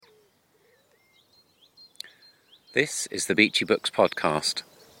This is the Beachy Books podcast.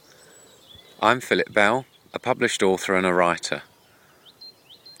 I'm Philip Bell, a published author and a writer.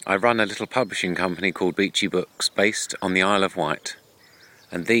 I run a little publishing company called Beachy Books based on the Isle of Wight,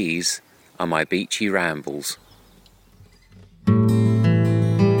 and these are my beachy rambles.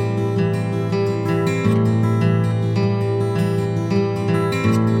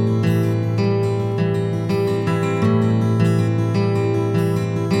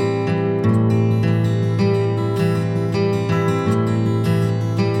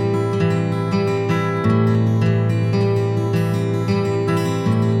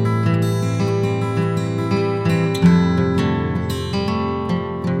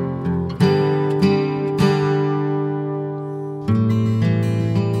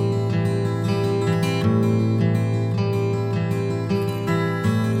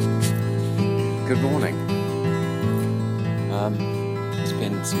 Good morning. It's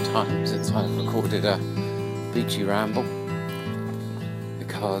been some time since I've recorded a beachy ramble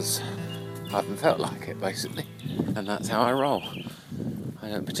because I haven't felt like it, basically, and that's how I roll. I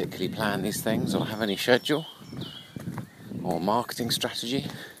don't particularly plan these things or have any schedule or marketing strategy.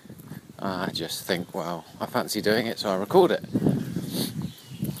 I just think, well, I fancy doing it, so I record it.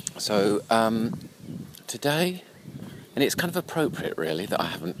 So today, and it's kind of appropriate really that I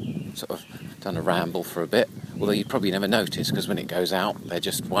haven't sort of done a ramble for a bit, although you probably never notice because when it goes out they're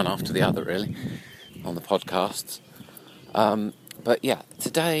just one after the other really on the podcasts. But yeah,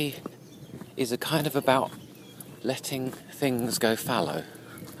 today is a kind of about letting things go fallow,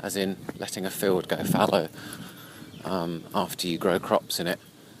 as in letting a field go fallow after you grow crops in it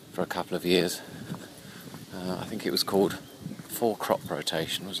for a couple of years. I think it was called 4-crop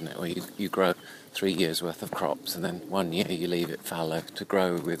rotation, wasn't it, where you grow 3 years worth of crops and then 1 year you leave it fallow to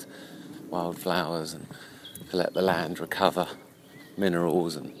grow with wildflowers and to let the land recover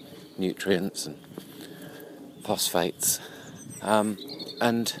minerals and nutrients and phosphates.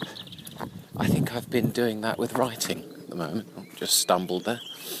 And I think I've been doing that with writing at the moment. I just stumbled there.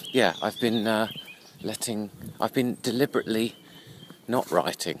 Yeah, I've been deliberately not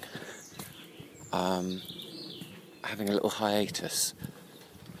writing, having a little hiatus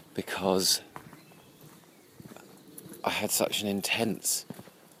because I had such an intense,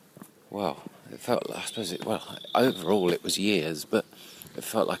 overall it was years, but it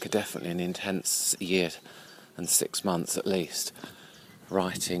felt like definitely an intense year and 6 months at least,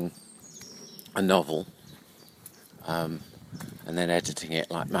 writing a novel, and then editing it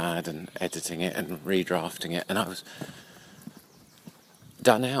like mad, and editing it and redrafting it, and I was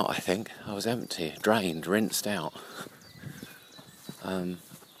done out, I think. I was empty, drained, rinsed out, and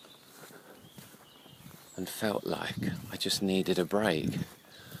felt like I just needed a break.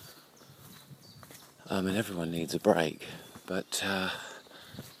 And everyone needs a break, but I'm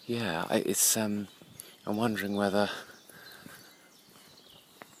wondering whether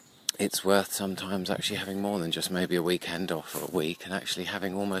it's worth sometimes actually having more than just maybe a weekend off or a week, and actually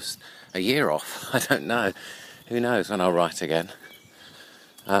having almost a year off. I don't know. Who knows when I'll write again.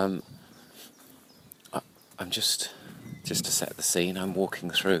 I'm just to set the scene, I'm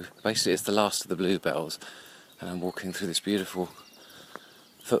walking through, basically it's the last of the bluebells, and I'm walking through this beautiful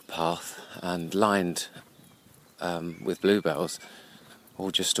footpath and lined with bluebells,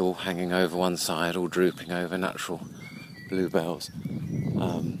 all hanging over one side, all drooping over, natural bluebells,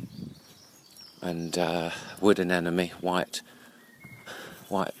 and wood anemone, white,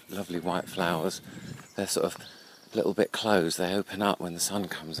 lovely white flowers. They're sort of a little bit closed, they open up when the sun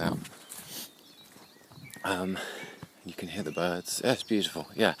comes out. You can hear the birds. Yeah, it's beautiful.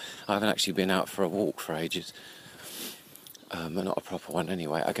 Yeah, I haven't actually been out for a walk for ages. But not a proper one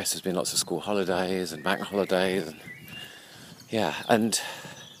anyway. I guess there's been lots of school holidays and bank holidays. And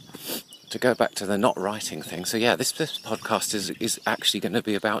to go back to the not writing thing. So yeah, this podcast is actually going to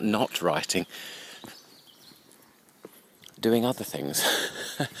be about not writing. Doing other things.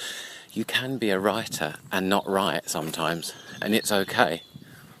 You can be a writer and not write sometimes. And it's okay.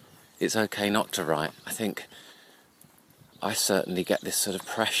 It's okay not to write. I think I certainly get this sort of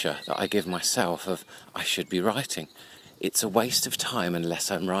pressure that I give myself of I should be writing. It's a waste of time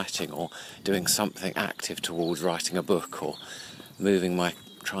unless I'm writing or doing something active towards writing a book or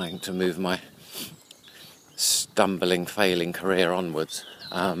trying to move my stumbling, failing career onwards.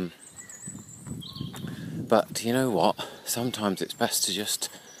 But you know what? Sometimes it's best to just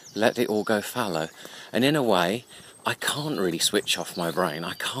let it all go fallow. And in a way, I can't really switch off my brain.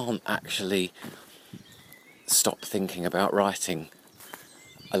 I can't actually stop thinking about writing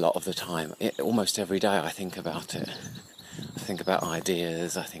a lot of the time. Almost every day I think about it. I think about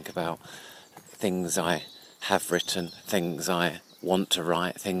ideas, I think about things I have written, things I want to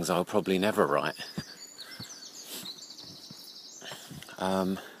write, things I'll probably never write.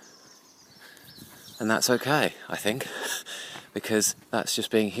 And that's okay, I think, because that's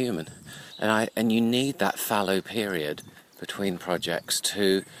just being human. And you need that fallow period between projects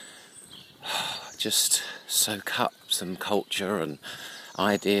to just soak up some culture and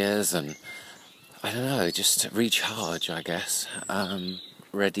ideas and, I don't know, just recharge, I guess,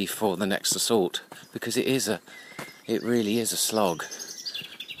 ready for the next assault, because it really is a slog.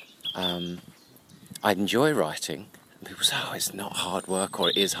 I enjoy writing. People say, oh, it's not hard work, or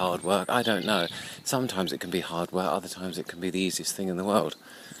it is hard work. I don't know. Sometimes it can be hard work, other times it can be the easiest thing in the world.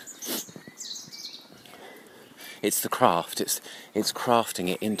 It's the craft, it's crafting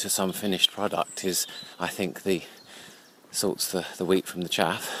it into some finished product is, I think, the sorts the wheat from the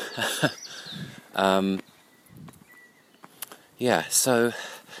chaff. So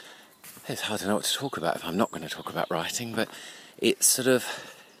it's hard to know what to talk about if I'm not going to talk about writing, but it's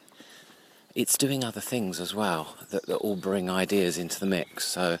doing other things as well that all bring ideas into the mix.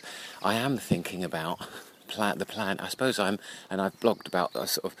 So I am thinking about the plan. I suppose and I've blogged about a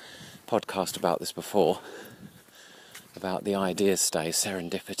sort of podcast about this before, about the ideas stage,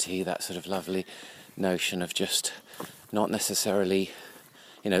 serendipity, that sort of lovely notion of just not necessarily,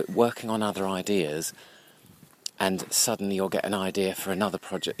 working on other ideas, and suddenly you'll get an idea for another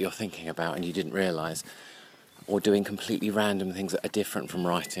project you're thinking about and you didn't realise. Or doing completely random things that are different from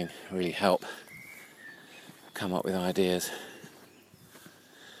writing really help come up with ideas.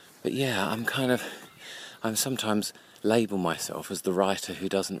 But yeah, I'm sometimes label myself as the writer who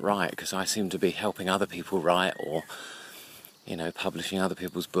doesn't write, because I seem to be helping other people write, or publishing other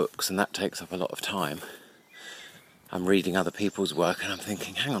people's books, and that takes up a lot of time. I'm reading other people's work and I'm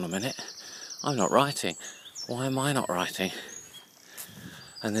thinking, hang on a minute, I'm not writing. Why am I not writing?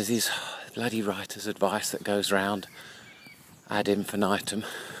 And there's these bloody writer's advice that goes round ad infinitum.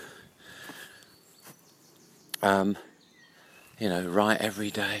 Write every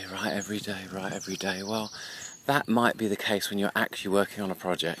day, write every day, write every day. Well, that might be the case when you're actually working on a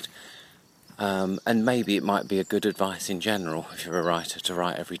project. And maybe it might be a good advice in general if you're a writer to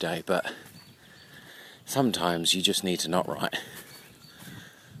write every day, but sometimes you just need to not write.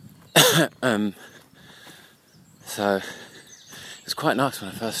 So it was quite nice when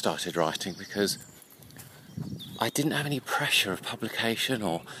I first started writing, because I didn't have any pressure of publication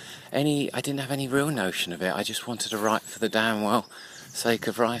I didn't have any real notion of it. I just wanted to write for the damn well sake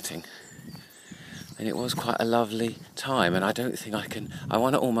of writing. And it was quite a lovely time, and I don't think I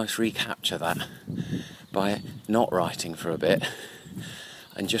want to almost recapture that by not writing for a bit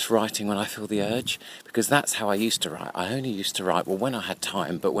and just writing when I feel the urge, because that's how I used to write. I only used to write, when I had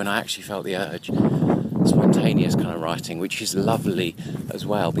time, but when I actually felt the urge. Spontaneous kind of writing, which is lovely as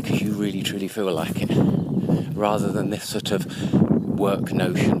well, because you really truly feel like it, rather than this sort of work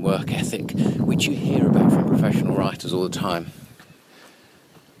notion, work ethic, which you hear about from professional writers all the time.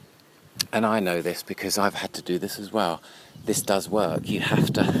 And I know this because I've had to do this as well. This does work. You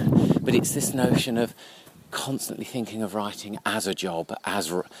have to, but it's this notion of constantly thinking of writing as a job, as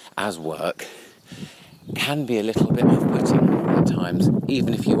work, can be a little bit off-putting at times,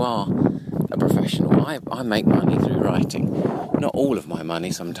 even if you are a professional. I make money through writing. Not all of my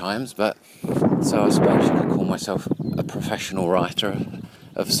money sometimes, but so I suppose you could call myself a professional writer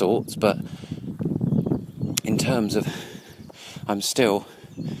of sorts, but in terms of, I'm still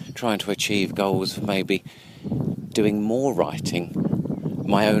trying to achieve goals for maybe doing more writing,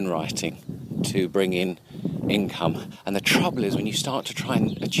 my own writing, to bring in income. And the trouble is, when you start to try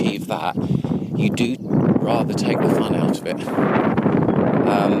and achieve that, you do rather take the fun out of it.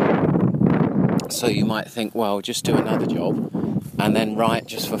 So you might think, well, just do another job and then write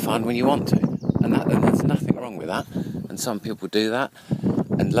just for fun when you want to. And there's nothing wrong with that. And some people do that.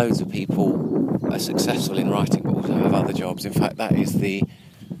 And loads of people are successful in writing but also have other jobs. In fact, that is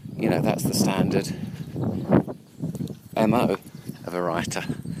that's the standard MO of a writer.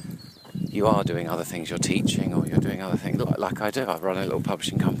 You are doing other things, you're teaching, or you're doing other things like I do. I run a little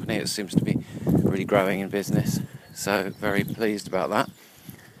publishing company. It seems to be really growing in business, so very pleased about that,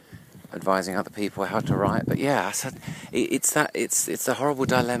 advising other people how to write. But yeah, I said it's the horrible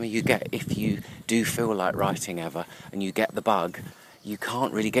dilemma you get if you do feel like writing ever and you get the bug. You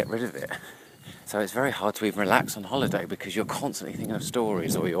can't really get rid of it. So it's very hard to even relax on holiday, because you're constantly thinking of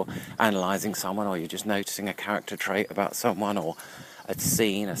stories, or you're analysing someone, or you're just noticing a character trait about someone, or a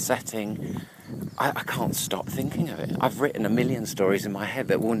scene, a setting. I can't stop thinking of it. I've written a million stories in my head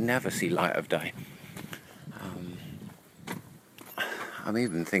that will never see light of day. I'm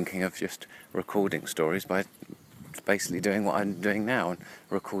even thinking of just recording stories by basically doing what I'm doing now and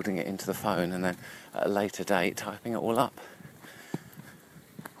recording it into the phone, and then at a later date typing it all up,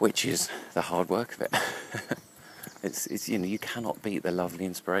 which is the hard work of it. It's you cannot beat the lovely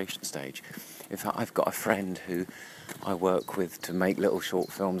inspiration stage. In fact, I've got a friend who I work with to make little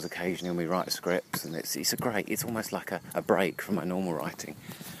short films occasionally, and we write scripts, and it's almost like a break from my normal writing,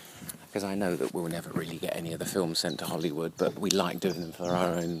 because I know that we'll never really get any of the films sent to Hollywood, but we like doing them for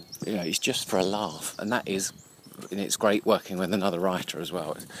our own, it's just for a laugh, and it's great working with another writer as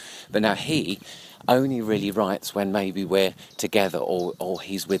well. But now he only really writes when maybe we're together, or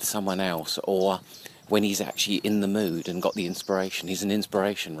he's with someone else, or when he's actually in the mood and got the inspiration. He's an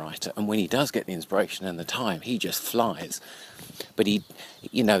inspiration writer, and when he does get the inspiration and the time, he just flies. But he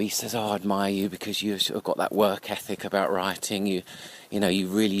says, I admire you because you've sort of got that work ethic about writing. You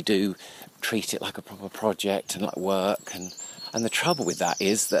really do treat it like a proper project and like work. And the trouble with that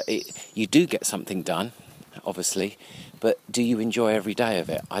is that you do get something done, obviously, but do you enjoy every day of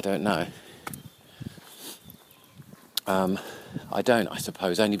it? I don't know. I don't, I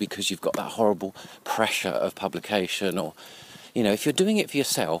suppose, only because you've got that horrible pressure of publication, or, if you're doing it for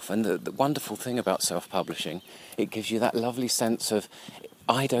yourself, and the wonderful thing about self-publishing, it gives you that lovely sense of,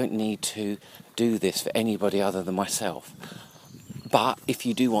 I don't need to do this for anybody other than myself. But if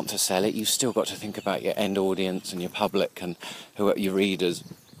you do want to sell it, you've still got to think about your end audience and your public and your readers,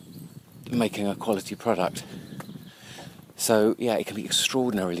 making a quality product. So, yeah, it can be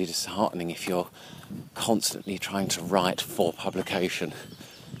extraordinarily disheartening if you're constantly trying to write for publication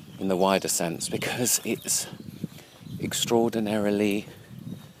in the wider sense, because it's extraordinarily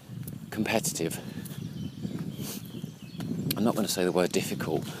competitive. I'm not going to say the word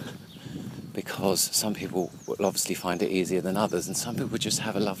difficult, because some people will obviously find it easier than others, and some people just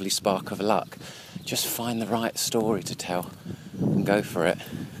have a lovely spark of luck. Just find the right story to tell and go for it.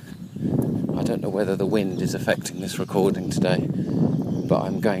 I don't know whether the wind is affecting this recording today, but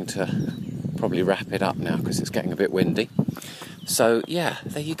I'm going to probably wrap it up now because it's getting a bit windy. So yeah,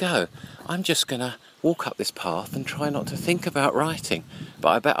 there you go. I'm just going to walk up this path and try not to think about writing, but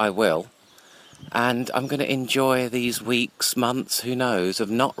I bet I will. And I'm going to enjoy these weeks, months, who knows, of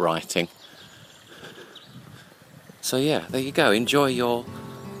not writing. So yeah, there you go. Enjoy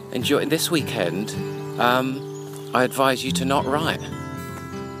this weekend. I advise you to not write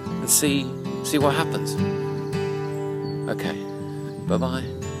and see what happens. Okay, bye-bye.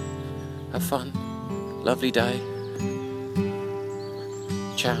 Have fun. Lovely day.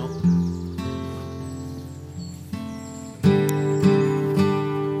 Ciao.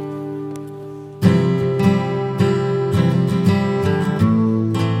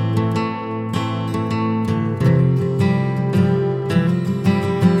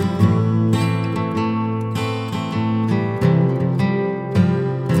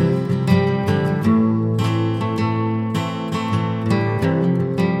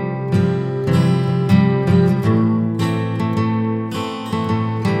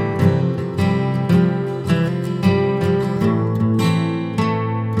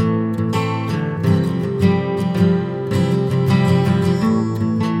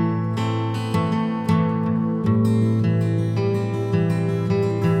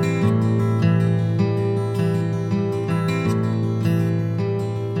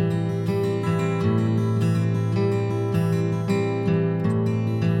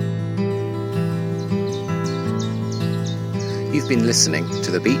 You've been listening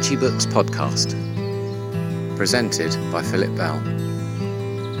to the Beachy Books podcast, presented by Philip Bell.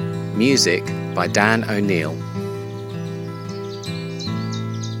 Music by Dan O'Neill.